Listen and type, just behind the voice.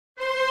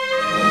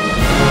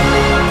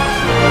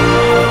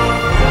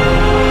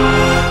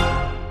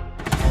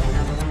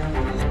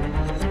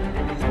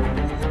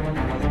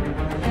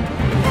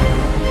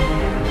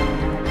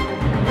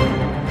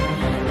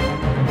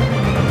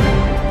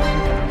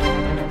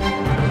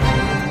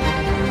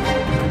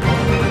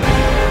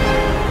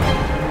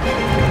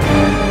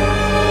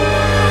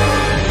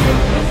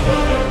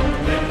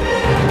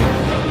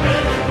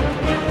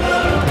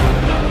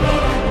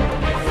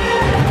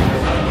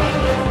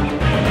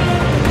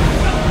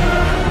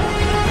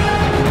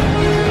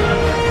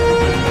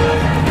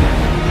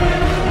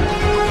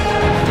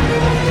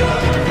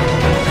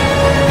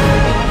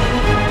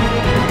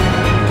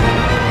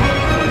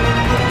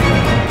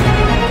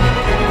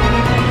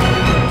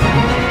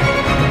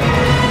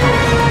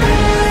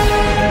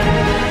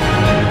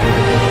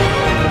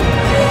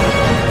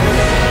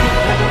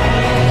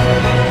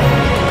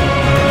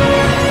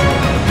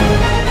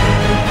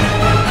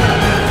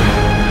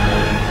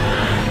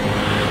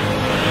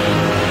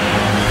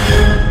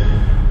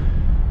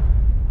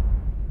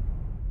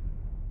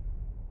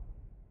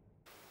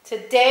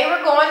Today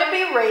we're going to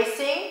be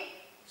racing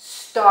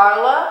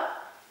Starla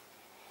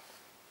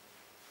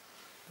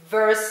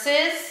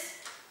versus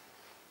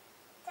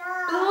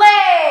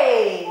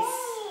Blaze.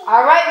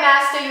 All right,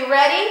 Master, you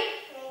ready?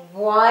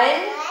 1,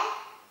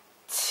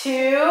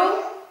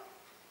 2,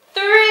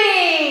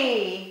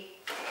 3.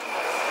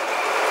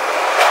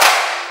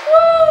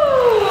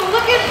 Woo!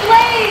 Look at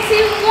Blaze,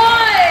 he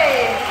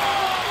won!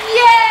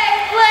 Yay,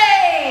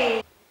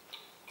 Blaze!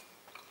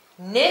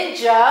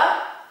 Ninja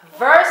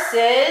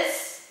versus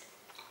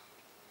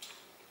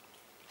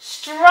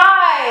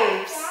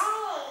Stripes.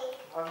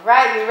 All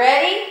right, you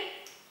ready?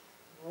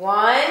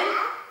 1,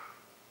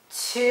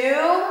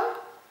 2,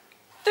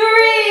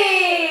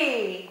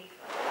 3.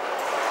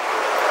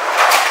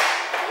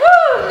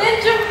 Woo!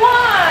 Ninja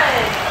won!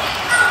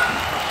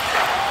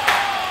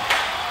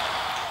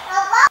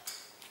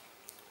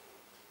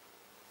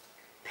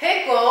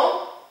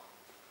 Pickle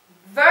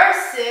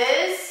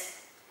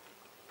versus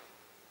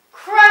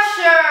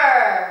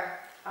Crusher.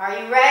 Are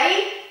you ready?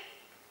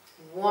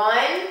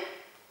 1,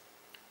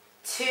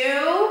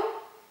 2,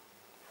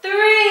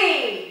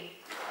 3.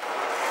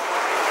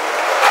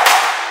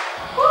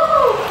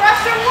 Woo!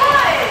 Crusher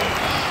won!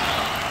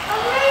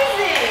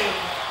 Amazing!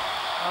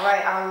 All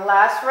right, our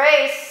last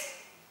race.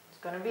 It's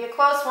going to be a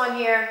close one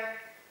here.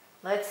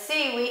 Let's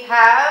see, we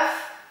have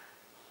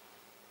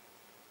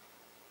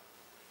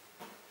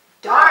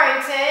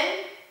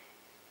Darrington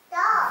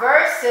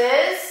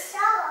versus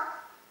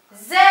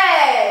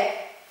Zeg.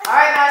 All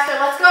right, Master,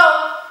 let's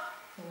go.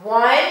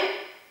 1,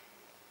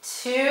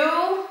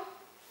 2,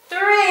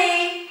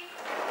 3.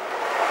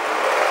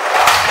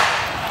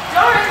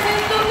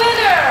 Darrington's the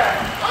winner.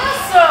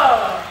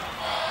 Awesome.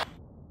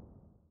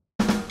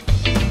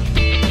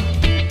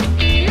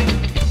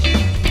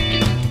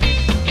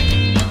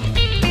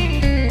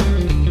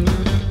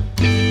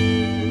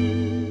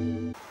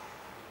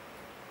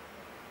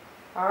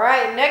 All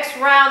right, next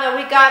round that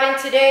we got in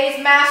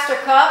today's Master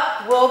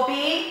Cup will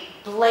be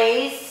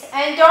Blaze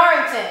and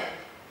Darrington.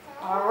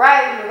 All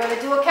right, we're going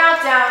to do a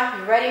countdown.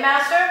 You ready,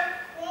 Master?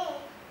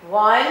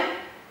 1,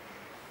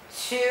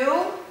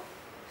 2,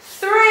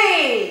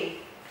 3.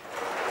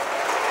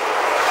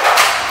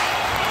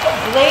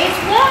 Blaze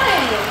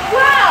won!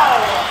 Wow!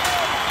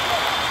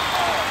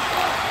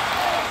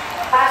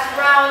 Last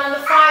round in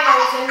the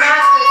finals in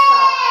Masters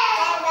Cup.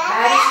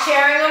 Maddie's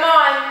cheering them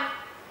on.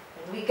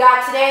 We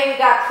got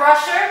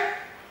Crusher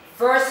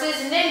versus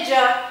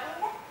Ninja.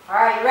 All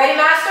right, you ready,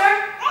 Master?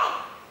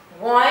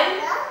 1,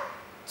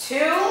 2,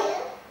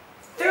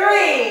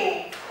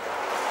 3.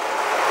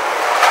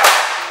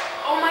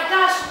 Oh my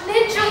gosh,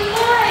 Ninja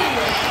won!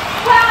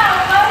 Wow,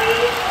 buddy!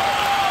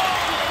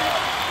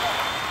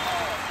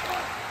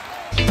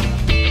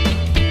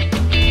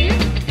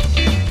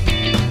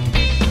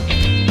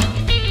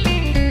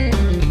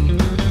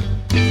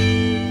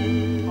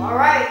 All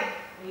right,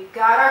 we've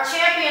got our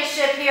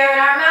championship here in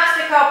our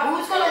Master Cup.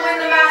 Who's going to win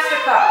the Master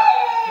Cup?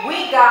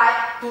 We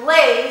got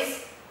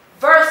Blaze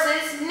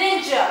versus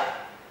Ninja.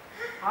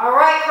 All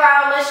right,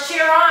 crowd, let's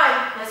cheer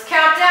on. Let's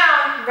count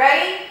down.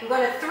 Ready? We're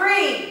going to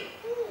 3,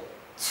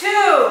 2,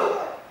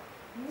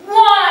 1,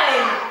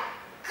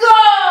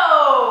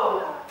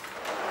 go!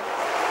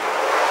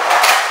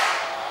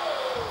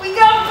 We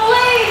got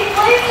Blaze!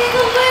 Blaze is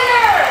the